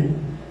seal.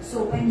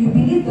 So when you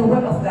believe the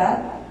word of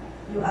God,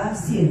 you are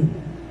sealed.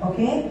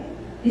 Okay?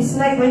 It's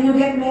like when you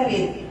get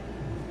married.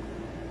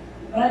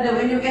 Brother,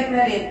 when you get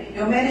married,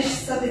 your marriage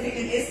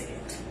certificate is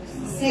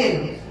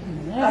sealed.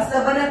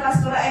 Pastor Bernard,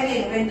 Pastor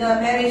Irene, when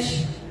the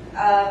marriage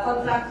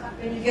contract,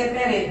 when you get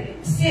married,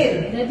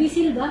 sealed. Ready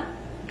seal ba?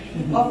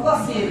 Of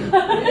course, sealed. With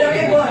the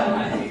ribbon.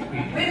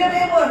 With the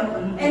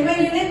ribbon. And when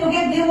you need to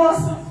get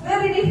divorced,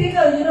 very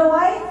difficult. You know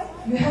why?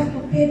 You have to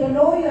pay the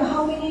lawyer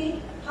how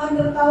many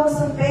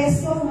 100,000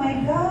 pesos? My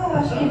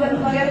gosh. Even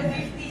for your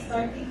 50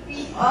 starting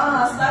fee.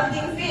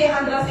 Starting fee,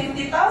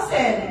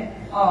 150,000.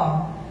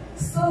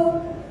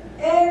 So,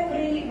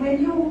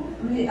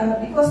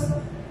 because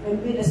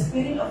when with the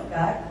Spirit of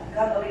God,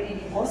 God already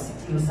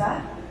deposits you,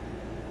 sir.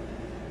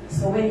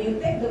 So when you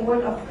take the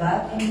word of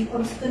God and you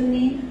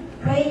constantly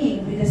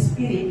praying with the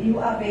Spirit, you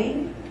are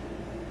being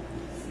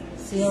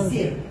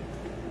sealed.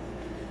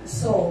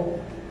 So,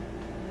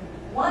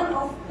 one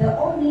of the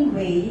only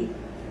way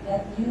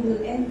that you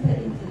will enter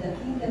into the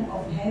kingdom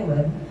of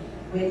heaven,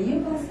 when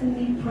you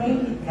constantly pray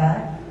with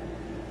God,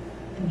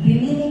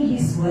 believing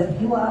His word,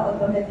 you are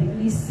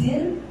automatically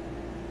sealed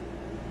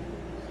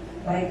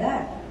by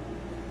God.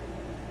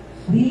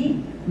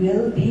 We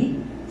will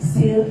be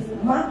sealed,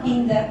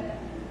 marking that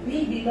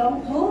we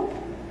belong to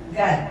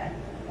God.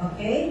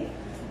 Okay?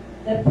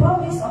 The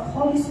promise of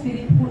Holy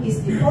Spirit, who is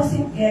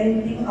deposit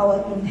guaranteeing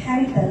our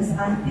inheritance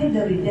until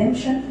the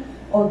redemption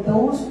of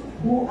those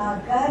who are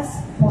God's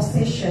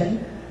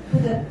possession to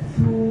the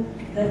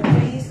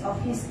praise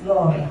of His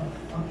glory.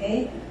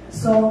 Okay?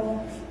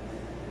 So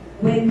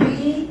when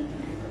we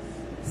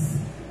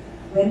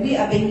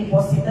are being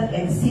deposited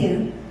and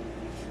sealed,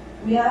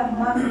 we are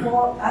marked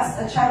for as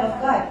a child of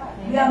God.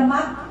 We are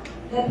marked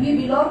that we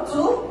belong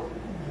to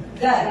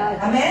God.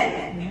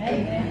 Amen?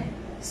 Amen.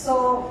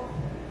 So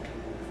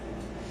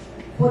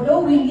For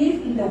though we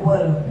live in the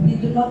world, we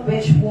do not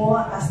wage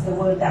war as the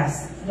world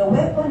does. The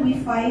weapon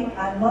we fight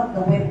are not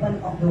the weapon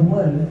of the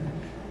world.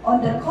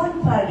 On the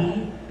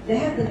contrary, they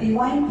have the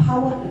divine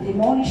power to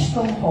demolish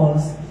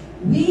strongholds.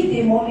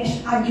 We demolish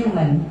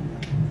argument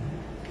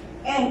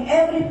and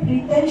every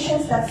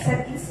pretension that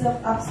set itself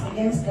up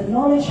against the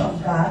knowledge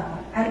of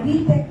God, and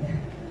we take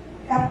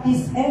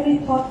captive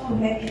every thought to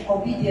make it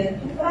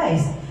obedient to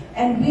Christ.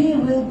 And we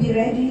will be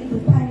ready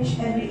to punish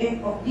every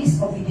act of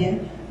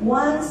disobedience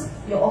once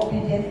your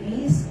obedience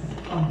is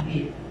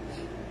complete.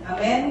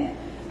 Amen?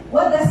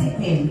 What does it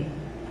mean?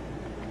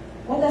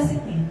 What does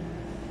it mean?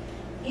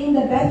 In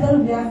the battle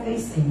we are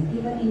facing,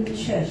 even in the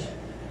church,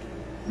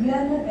 we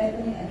are not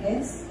battling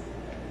against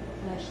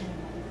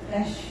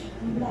flesh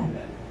and blood.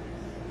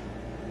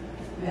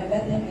 We are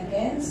battling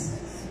against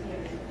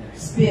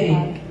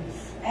spirit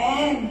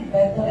and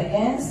battle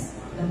against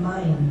the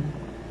mind.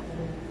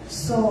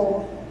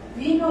 So,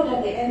 we know that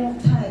at the end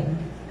of time,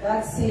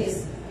 God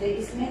says there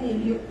is many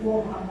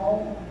lukewarm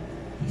among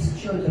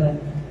His children.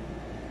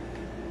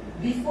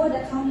 Before the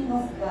coming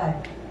of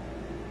God,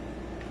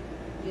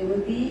 they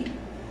will be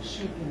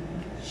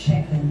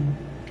shaken.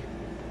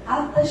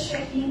 After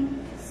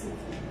shaking,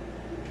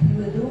 He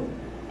will do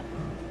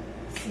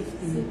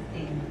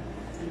sifting.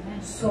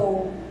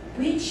 So,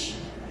 which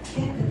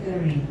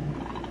category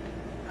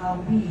are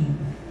we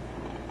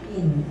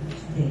in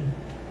today?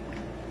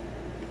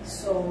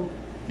 So,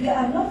 we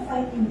are not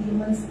fighting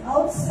demons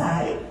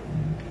outside,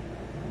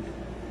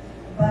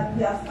 but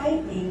we are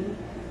fighting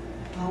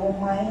our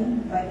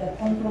mind by the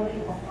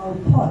controlling of our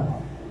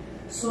thought.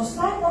 So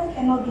Satan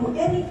cannot do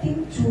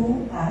anything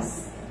to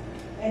us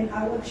and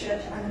our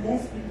church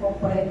unless we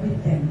cooperate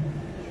with them.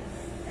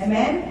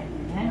 Amen?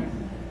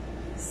 Amen.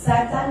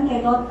 Satan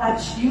cannot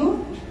touch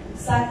you.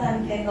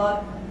 Satan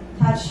cannot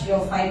touch your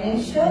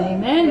financial,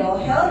 Amen. Your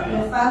health,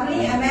 your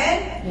family.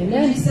 Amen?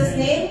 Amen. In Jesus'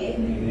 name.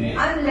 Amen.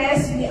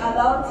 Unless we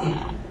allow it.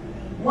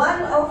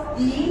 One of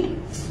the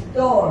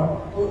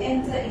door to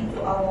enter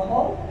into our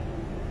home,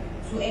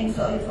 to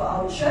enter into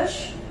our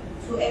church,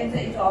 to enter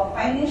into our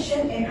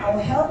financial and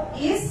our health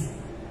is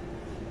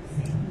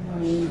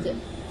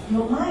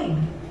your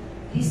mind.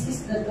 This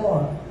is the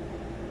door.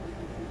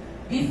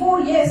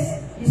 Before,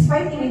 yes, he's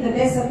fighting in the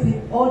desert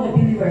with all the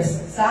believers.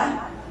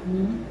 Son,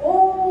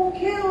 oh,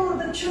 kill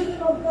the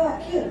children of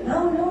God, kill.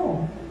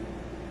 No.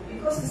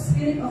 Because the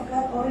Spirit of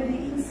God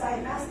already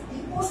inside us,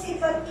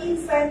 deposited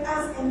inside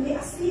us, and we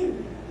are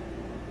sealed.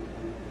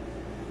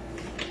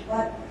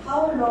 But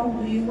how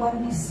long do you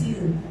want this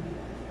seal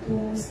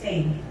to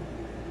stay?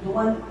 Do you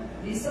want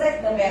to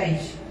disrupt the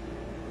marriage?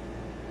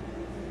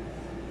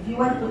 If you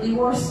want to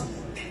divorce,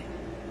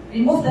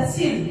 remove that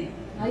seal.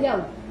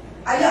 Ayaw.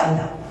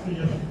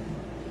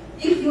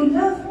 If you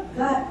love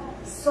God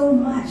so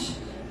much,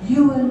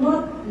 you will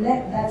not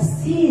let that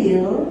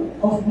seal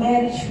of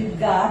marriage with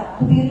God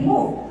to be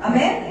removed.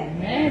 Amen?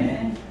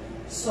 Amen.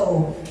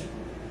 So,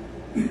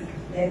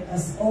 let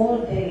us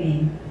all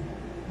daily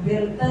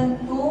will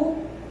turn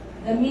to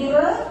the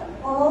mirror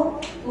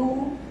or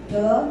to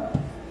the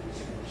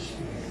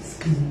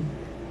spirit.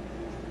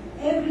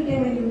 Every day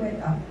when you wake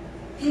up,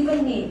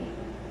 even me,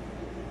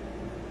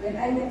 when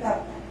I wake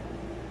up,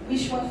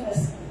 which one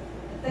first?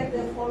 Take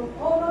the phone.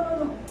 Oh,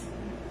 no.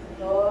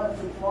 Lord,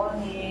 good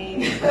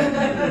morning.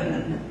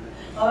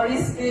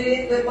 Holy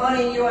Spirit, good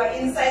morning. You are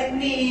inside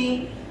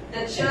me.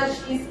 The church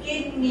is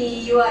in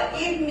me. You are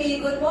in me.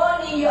 Good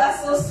morning. You are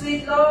so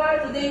sweet,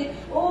 Lord. Today,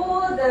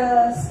 oh,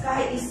 the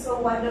sky is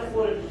so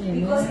wonderful. Amen.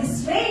 Because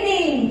it's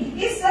raining.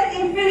 It's like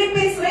in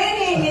Philippines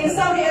raining, in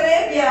Saudi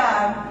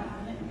Arabia.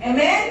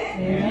 Amen?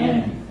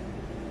 Amen.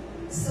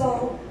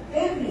 So,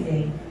 every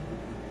day,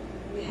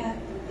 we have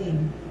to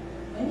think.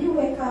 When you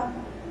wake up,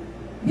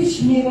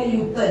 which mirror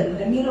you turn?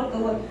 The mirror of the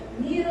world.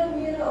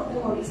 Mirror of the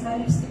world. Is my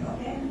lipstick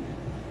okay?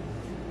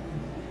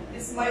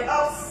 It's my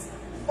ups.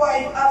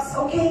 5 ups,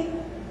 okay?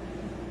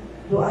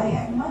 Do I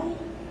have money?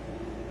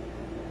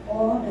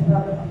 Or the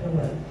problem of the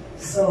world?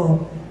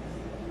 So,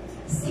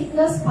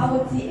 sickness,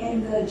 poverty,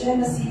 anger,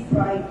 jealousy,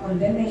 pride,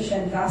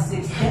 condemnation,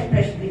 gossip,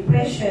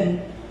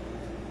 depression,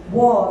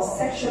 war,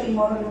 sexual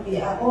immorality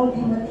are all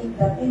demonic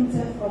that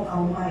enter from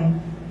our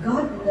mind.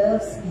 God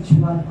loves each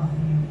one of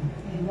you.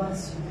 He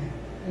wants you.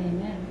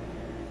 Amen.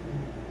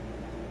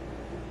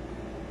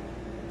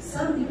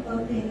 Some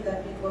people think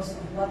that because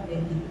of what they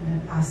did in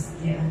the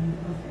past, they are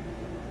imperfect.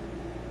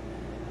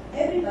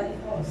 Everybody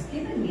falls,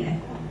 even me, I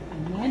fall.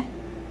 Amen.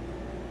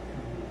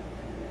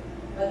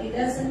 But it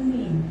doesn't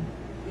mean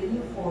when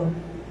you fall,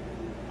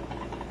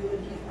 you will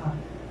give up.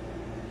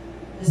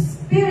 The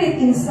Spirit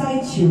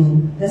inside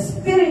you, the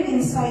Spirit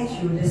inside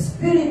you, the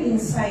Spirit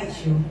inside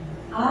you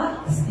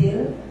are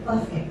still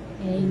perfect.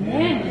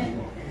 Amen.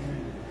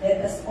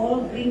 Let us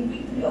all bring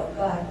victory of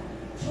God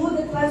through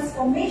the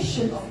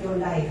transformation of your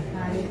life.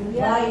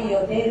 Hallelujah. By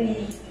your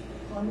daily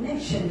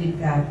connection with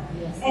God.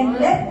 Yes, and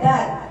Lord. Let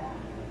that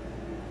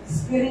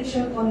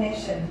spiritual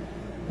connection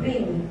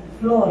bring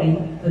glory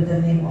to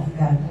the name of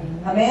God.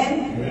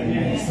 Amen?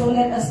 Amen. So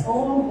let us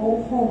all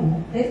go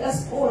home. Let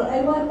us all,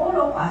 I want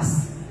all of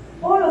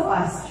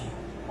us,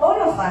 all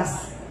of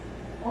us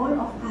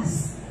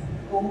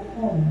go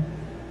home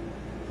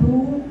to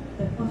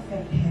the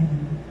perfect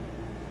heaven.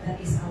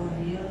 That is our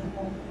real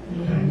home.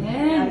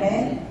 Amen.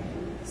 Amen.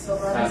 So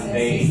brothers and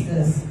Someday.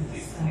 sisters,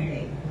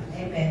 someday.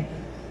 Amen.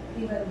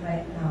 Even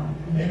right now.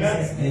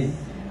 Amen.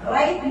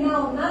 Right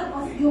now, none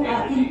of you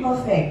are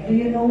imperfect. Do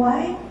you know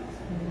why?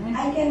 Amen.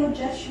 I cannot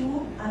judge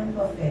you, I'm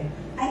perfect.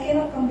 I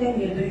cannot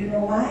condemn you. Do you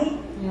know why?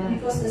 Yeah.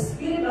 Because the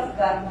Spirit of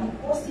God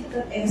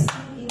deposited and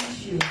still in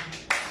you.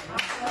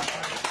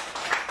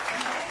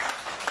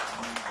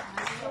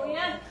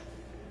 Hallelujah.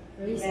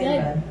 Praise God.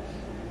 Remember,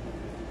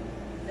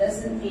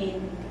 doesn't mean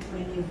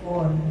when you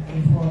born,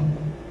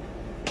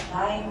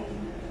 time,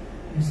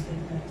 you still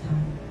have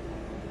time.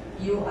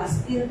 You are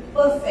still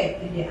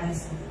perfect in the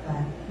eyes of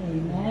God.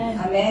 Amen.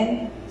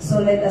 Amen. So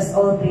let us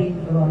all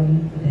bring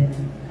glory to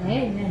them.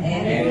 Amen. Amen.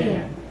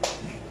 Hallelujah.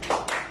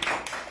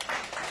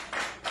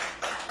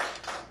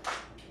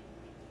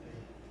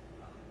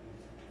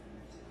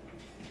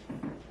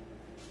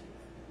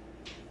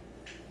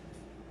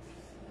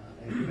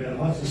 Thank you very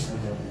much, Sister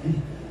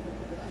Dorothy.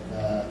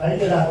 Ay,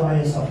 kailangan ko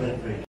kayo sa prayer.